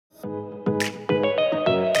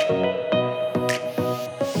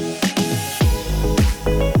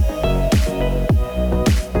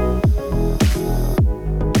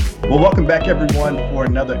Well, welcome back, everyone, for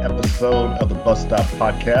another episode of the Bus Stop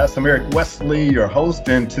Podcast. I'm Eric Wesley, your host,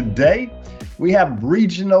 and today we have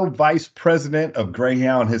Regional Vice President of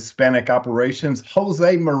Greyhound Hispanic Operations,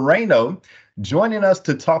 Jose Moreno, joining us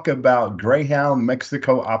to talk about Greyhound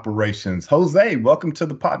Mexico operations. Jose, welcome to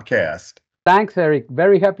the podcast. Thanks, Eric.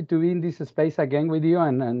 Very happy to be in this space again with you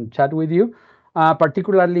and chat with you,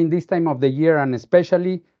 particularly in this time of the year and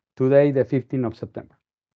especially today, the 15th of September.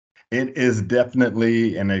 It is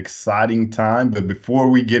definitely an exciting time, but before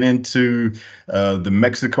we get into the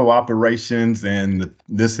Mexico operations and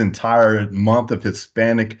this entire month of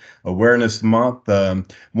Hispanic Awareness Month,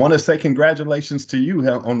 want to say congratulations to you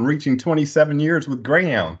on reaching 27 years with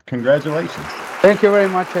Greyhound. Congratulations. Thank you very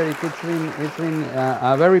much, Eric. It's been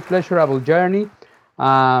a very pleasurable journey.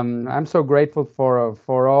 I'm so grateful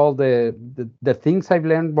for all the things I've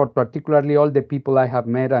learned, but particularly all the people I have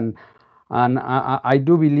met and I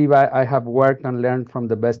do believe I have worked and learned from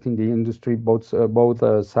the best in the industry, both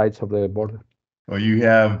sides of the border. Well, you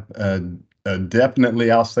have definitely,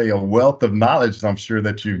 I'll say, a wealth of knowledge I'm sure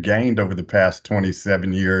that you've gained over the past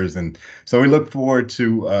 27 years. And so we look forward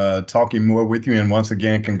to talking more with you. And once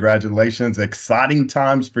again, congratulations. Exciting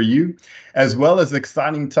times for you, as well as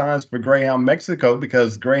exciting times for Greyhound Mexico,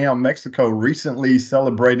 because Greyhound Mexico recently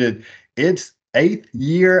celebrated its 8th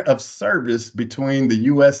year of service between the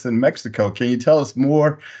U.S. and Mexico. Can you tell us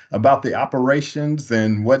more about the operations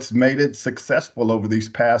and what's made it successful over these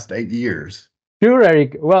past 8 years? Sure,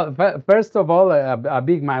 Eric. Well, first of all, a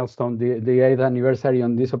big milestone, the 8th anniversary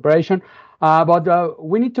on this operation. But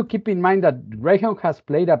we need to keep in mind that Greyhound has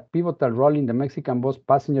played a pivotal role in the Mexican bus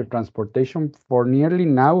passenger transportation for nearly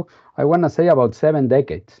now, I want to say, about 7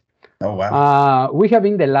 decades. Oh, wow. We have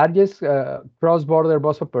been the largest cross-border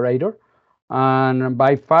bus operator. And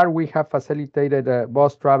by far, we have facilitated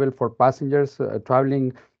bus travel for passengers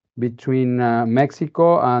traveling between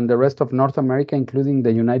Mexico and the rest of North America, including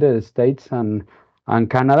the United States and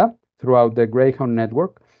Canada, throughout the Greyhound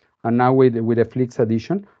network, and now with the Fleets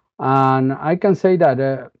Edition. And I can say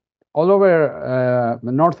that all over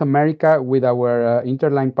North America, with our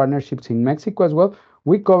interline partnerships in Mexico as well,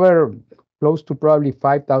 we cover close to probably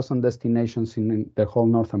 5,000 destinations in the whole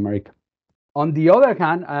North America. On the other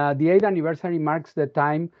hand, the 8th anniversary marks the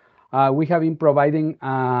time we have been providing,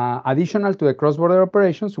 additional to the cross-border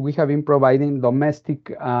operations, we have been providing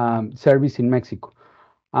domestic service in Mexico.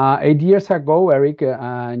 8 years ago, Eric,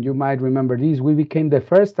 and you might remember this, we became the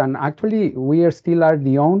first, and actually we still are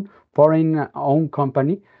the foreign-owned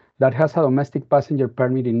company that has a domestic passenger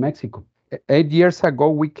permit in Mexico. 8 years ago,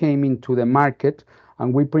 we came into the market,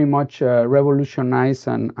 and we pretty much revolutionized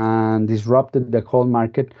and disrupted the whole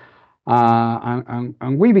market.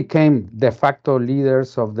 And we became de facto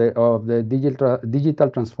leaders of the digital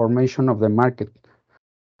transformation of the market.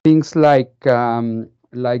 Things like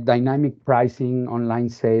dynamic pricing, online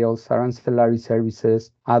sales, ancillary services,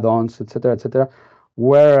 add-ons, etc.,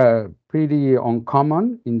 were pretty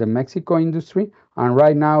uncommon in the Mexico industry, and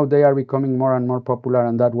right now they are becoming more and more popular.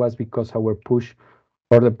 And that was because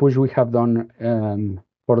the push we have done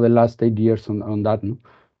for the last 8 years on that. No?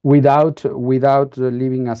 Without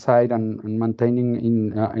leaving aside and maintaining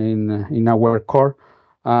in our core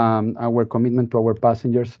our commitment to our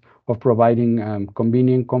passengers of providing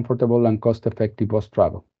convenient, comfortable, and cost-effective bus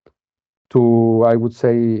travel to, I would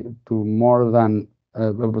say, to more than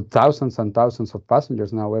thousands and thousands of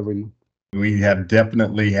passengers now every month. We have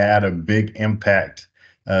definitely had a big impact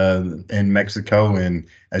in Mexico, and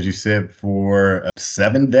as you said, for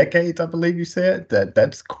 7 decades, I believe you said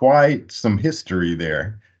that's quite some history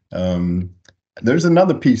there. There's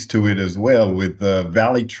another piece to it as well with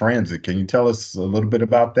Valley Transit. Can you tell us a little bit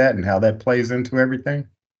about that and how that plays into everything?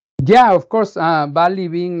 Yeah, of course. Valley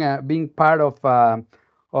being part of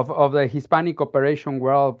the Hispanic operation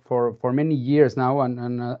world for many years now,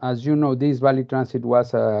 and as you know, this Valley Transit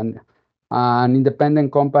was an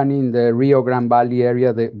independent company in the Rio Grande Valley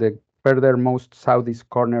area, the furthermost southeast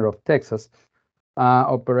corner of Texas.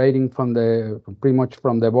 Operating pretty much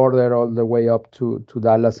from the border all the way up to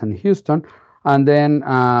Dallas and Houston, and then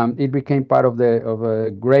it became part of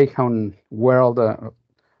the Greyhound world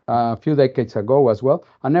a few decades ago as well,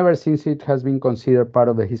 and ever since it has been considered part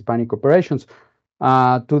of the Hispanic operations.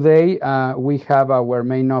 Today we have our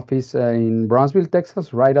main office in Brownsville,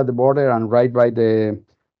 Texas, right at the border and right by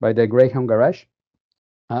the Greyhound garage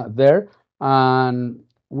there, and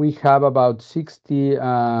we have about 60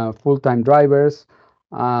 full-time drivers,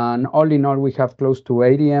 and all in all, we have close to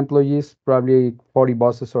 80 employees, probably 40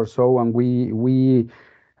 buses or so, and we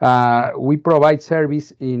provide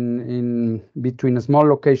service in between small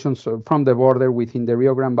locations from the border within the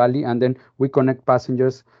Rio Grande Valley, and then we connect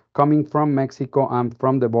passengers coming from Mexico and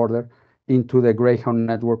from the border into the Greyhound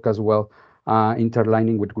network as well,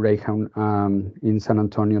 interlining with Greyhound in San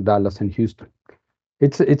Antonio, Dallas, and Houston.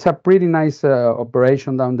 It's a pretty nice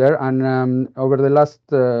operation down there, and over the last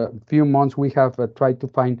few months, we have tried to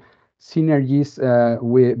find synergies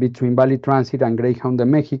between Valley Transit and Greyhound de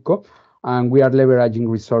Mexico, and we are leveraging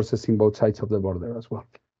resources in both sides of the border as well,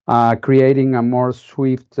 creating a more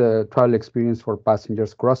swift travel experience for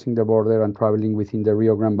passengers crossing the border and traveling within the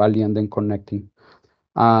Rio Grande Valley, and then connecting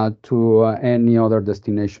to any other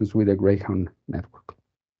destinations with the Greyhound network.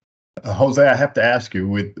 Jose, I have to ask you,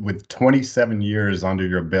 with 27 years under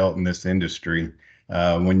your belt in this industry,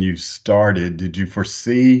 when you started, did you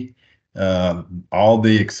foresee all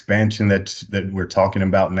the expansion that we're talking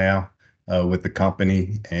about now with the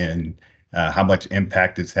company, and how much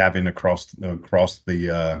impact it's having across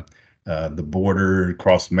the border,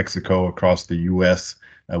 across Mexico, across the U.S.,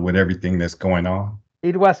 with everything that's going on?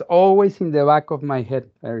 It was always in the back of my head,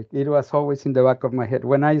 Eric. It was always in the back of my head.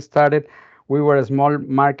 When I started, we were a small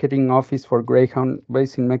marketing office for Greyhound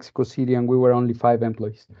based in Mexico City, and we were only 5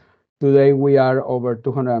 employees. Today, we are over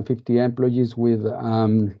 250 employees with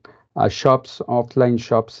shops, offline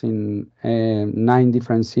shops in 9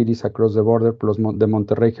 different cities across the border, plus the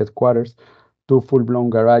Monterrey headquarters, 2 full-blown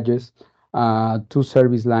garages, 2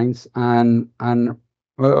 service lines, and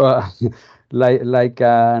uh, like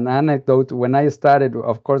an anecdote, when I started,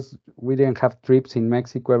 of course, we didn't have trips in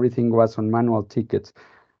Mexico. Everything was on manual tickets,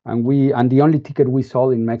 and the only ticket we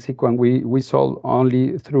sold in Mexico, and we sold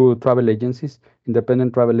only through travel agencies,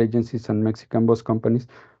 independent travel agencies and Mexican bus companies,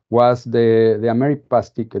 was the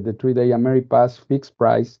AmeriPass ticket, the 3-day AmeriPass fixed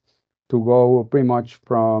price to go pretty much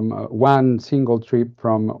from one single trip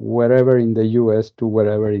from wherever in the US to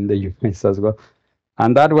wherever in the US as well.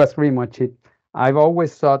 And that was pretty much it. I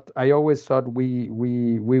always thought I will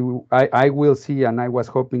see, and I was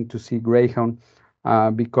hoping to see Greyhound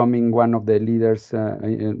becoming one of the leaders,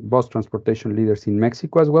 bus transportation leaders in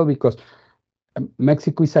Mexico as well, because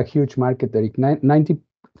Mexico is a huge market. Eric.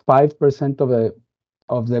 95%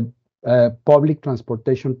 of the public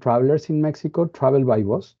transportation travelers in Mexico travel by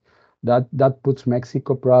bus. That puts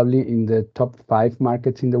Mexico probably in the top 5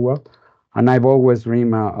 markets in the world. And I've always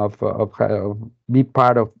dreamed of be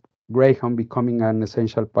part of Greyhound becoming an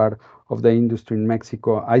essential part of the industry in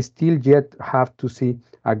Mexico. I still yet have to see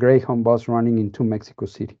a Greyhound bus running into Mexico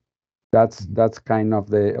City. That's kind of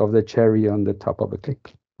the cherry on the top of the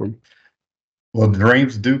cake for me. Well,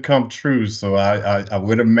 dreams do come true, so I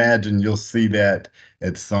would imagine you'll see that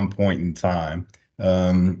at some point in time.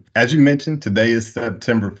 As you mentioned, today is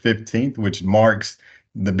September 15th, which marks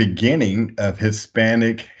the beginning of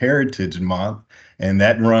Hispanic Heritage Month, and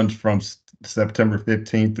that runs from September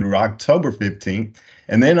 15th through October 15th.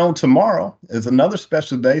 And then on tomorrow is another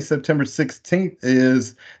special day. September 16th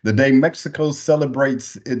is the day Mexico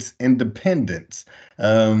celebrates its independence.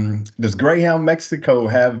 Does Greyhound Mexico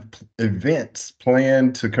have events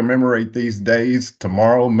planned to commemorate these days?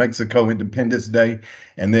 Tomorrow, Mexico Independence Day,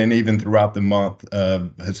 and then even throughout the month of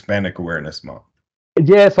Hispanic Awareness Month.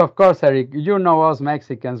 Yes, of course, Eric. You know us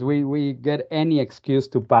Mexicans, we get any excuse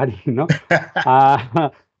to party, you know.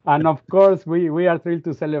 And of course, we are thrilled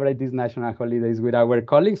to celebrate these national holidays with our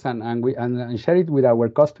colleagues, and share it with our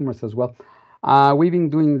customers as well. We've been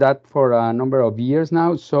doing that for a number of years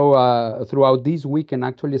now. So throughout this week, and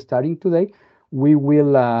actually starting today, we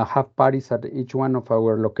will have parties at each one of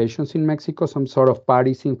our locations in Mexico, some sort of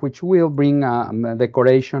parties in which we'll bring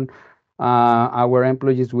decoration. Our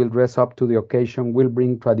employees will dress up to the occasion. We'll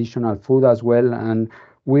bring traditional food as well, and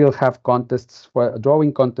we'll have contests for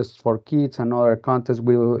drawing contests for kids, and other contests.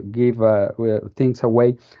 We'll give things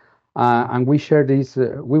away, and we share this.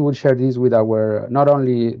 We will share this with our not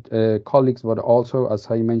only colleagues, but also, as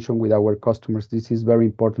I mentioned, with our customers. This is very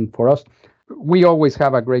important for us. We always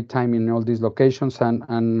have a great time in all these locations,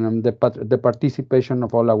 and the participation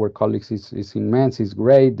of all our colleagues is immense. It's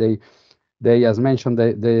great. They, as mentioned,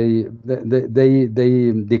 they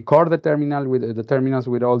decor the terminals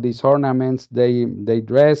with all these ornaments. They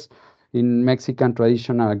dress in Mexican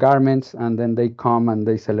traditional garments, and then they come and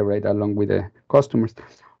they celebrate along with the customers.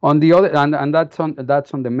 On the other, and that's on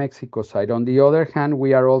the Mexico side. On the other hand,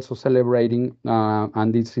 we are also celebrating,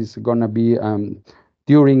 and this is gonna be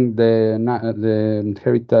during the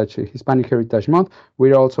Hispanic Heritage Month.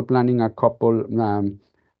 We're also planning a couple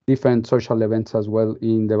different social events as well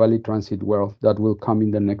in the Valley Transit world that will come in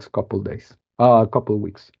the next couple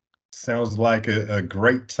weeks. Sounds like a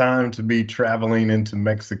great time to be traveling into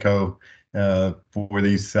Mexico for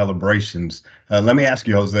these celebrations. Let me ask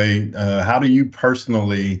you, Jose, how do you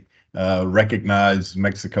personally recognize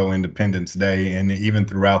Mexico Independence Day and even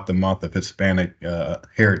throughout the month of Hispanic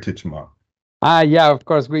Heritage Month. Yeah, of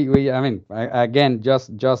course. I mean, again,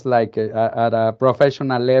 just like at a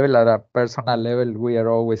professional level, at a personal level, we are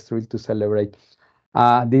always thrilled to celebrate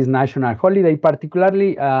this national holiday.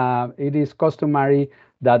 Particularly, it is customary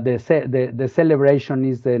that the celebration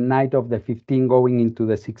is the night of the 15 going into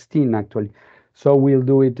the 16, actually. So we'll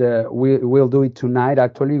do it. We'll do it tonight.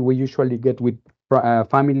 Actually, we usually get with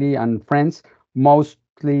family and friends,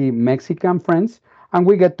 mostly Mexican friends, and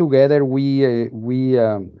we get together. We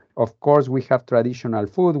of course we have traditional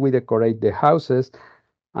food. We decorate the houses,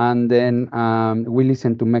 and then we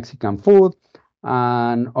listen to Mexican food.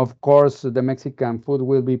 And of course, the Mexican food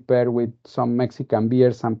will be paired with some Mexican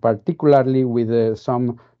beers, and particularly with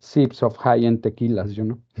some sips of high-end tequilas.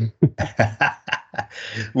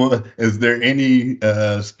 Well, is there any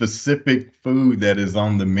specific food that is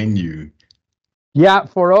on the menu? Yeah,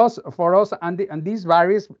 for us, and this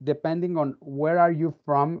varies depending on where are you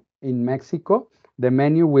from in Mexico. The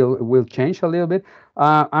menu will change a little bit.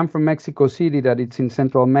 I'm from Mexico City, that it's in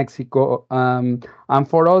central Mexico, and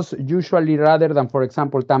for us, usually rather than, for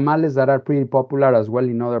example, tamales that are pretty popular as well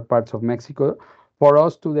in other parts of Mexico, for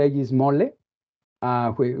us today is mole,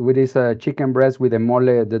 with this chicken breast with the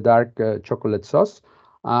mole, the dark chocolate sauce.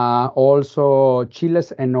 Also,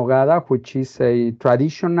 chiles en nogada, which is a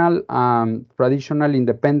traditional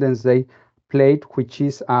Independence Day plate, which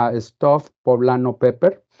is a stuffed poblano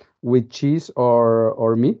pepper with cheese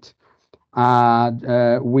or meat,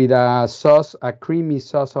 with a sauce, a creamy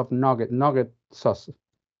sauce of nugget sauce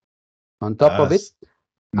on top of it,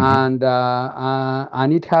 Mhm.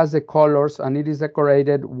 and it has the colors, and it is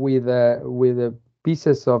decorated with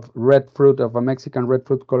pieces of red fruit, of a Mexican red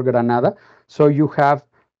fruit called granada. So you have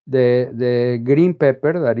the green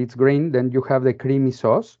pepper that it's green, then you have the creamy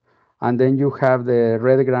sauce, and then you have the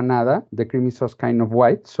red granada, the creamy sauce kind of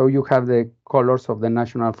white. So you have the colors of the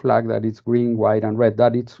national flag, that is green, white, and red.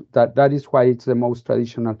 That is why it's the most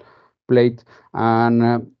traditional plate.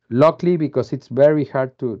 And luckily, because it's very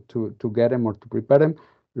hard to get them or to prepare them,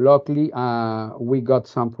 luckily, we got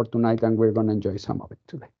some for tonight, and we're going to enjoy some of it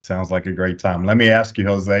today. Sounds like a great time. Let me ask you,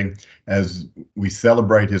 Jose, as we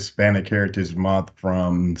celebrate Hispanic Heritage Month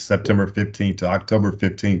from September 15th to October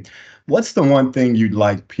 15th, what's the one thing you'd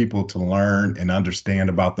like people to learn and understand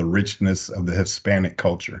about the richness of the Hispanic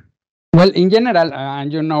culture? Well, in general,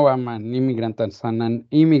 and I'm an immigrant, and an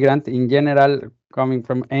immigrant in general, coming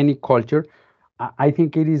from any culture, I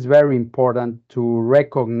think it is very important to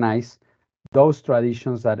recognize those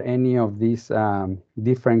traditions that any of these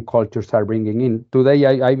different cultures are bringing in. Today,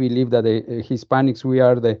 I believe that the Hispanics, we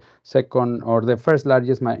are the second or the first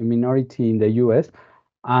largest minority in the US.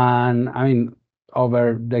 And I mean,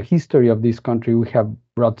 over the history of this country, we have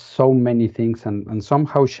brought so many things, and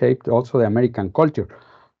somehow shaped also the American culture.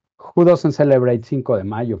 Who doesn't celebrate Cinco de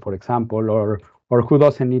Mayo, for example, or who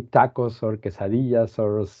doesn't eat tacos or quesadillas,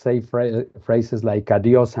 or say phrases like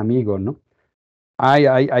 "adios, amigo"? No,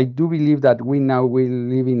 I do believe that we now will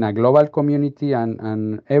live in a global community,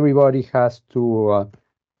 and everybody has to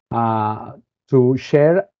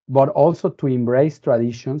share, but also to embrace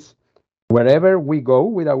traditions wherever we go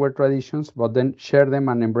with our traditions, but then share them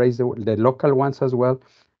and embrace the local ones as well,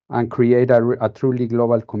 and create a truly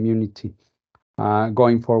global community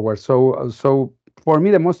going forward. So for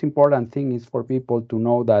me, the most important thing is for people to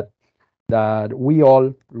know that we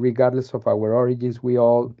all, regardless of our origins, we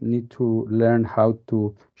all need to learn how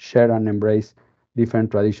to share and embrace different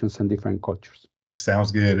traditions and different cultures.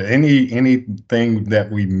 Sounds good. Anything that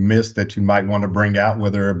we missed that you might want to bring out,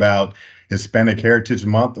 whether about Hispanic Heritage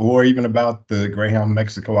Month or even about the Greyhound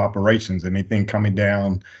Mexico operations? Anything coming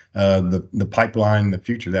down the pipeline in the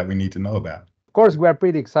future that we need to know about? Of course, we are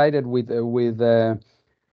pretty excited with the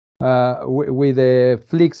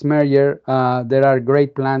Flix merger. There are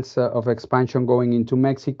great plans of expansion going into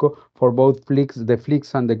Mexico for both the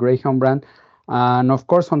Flix and the Greyhound brand. And of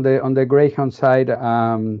course, on the Greyhound side,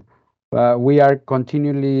 we are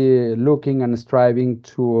continually looking and striving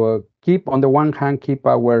to keep, on the one hand, keep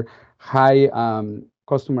our high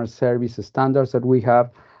customer service standards that we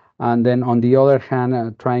have, and then on the other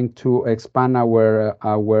hand, trying to expand our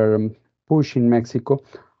push in Mexico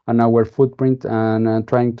and our footprint, and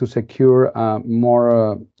trying to secure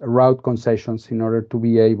more route concessions in order to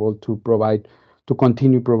be able to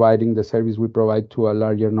continue providing the service we provide to a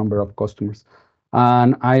larger number of customers.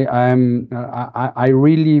 And I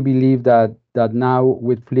really believe that now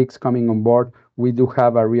with Flix coming on board, we do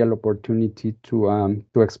have a real opportunity to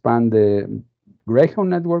expand the Greyhound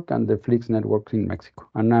network and the Flix network in Mexico,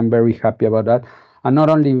 and I'm very happy about that. and not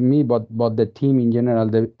only me, but the team in general.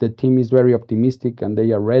 The team is very optimistic, and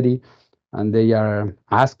they are ready, and they are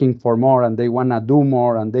asking for more, and they want to do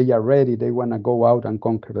more, and they are ready. They want to go out and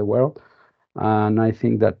conquer the world. And I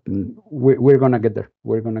think that we're going to get there.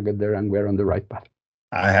 We're going to get there, and we're on the right path.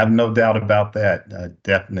 I have no doubt about that,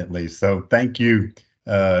 definitely. So thank you.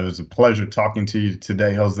 It was a pleasure talking to you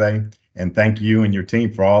today, Jose, and thank you and your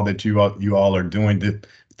team for all that you all are doing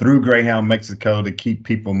through Greyhound Mexico to keep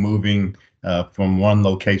people moving from one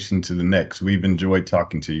location to the next. We've enjoyed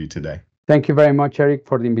talking to you today. Thank you very much, Eric,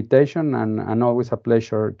 for the invitation, and always a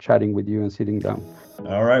pleasure chatting with you and sitting down.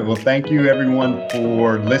 All right. Well, thank you everyone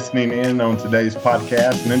for listening in on today's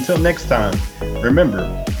podcast. And until next time,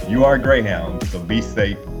 remember, you are Greyhound, so be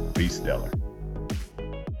safe, be stellar.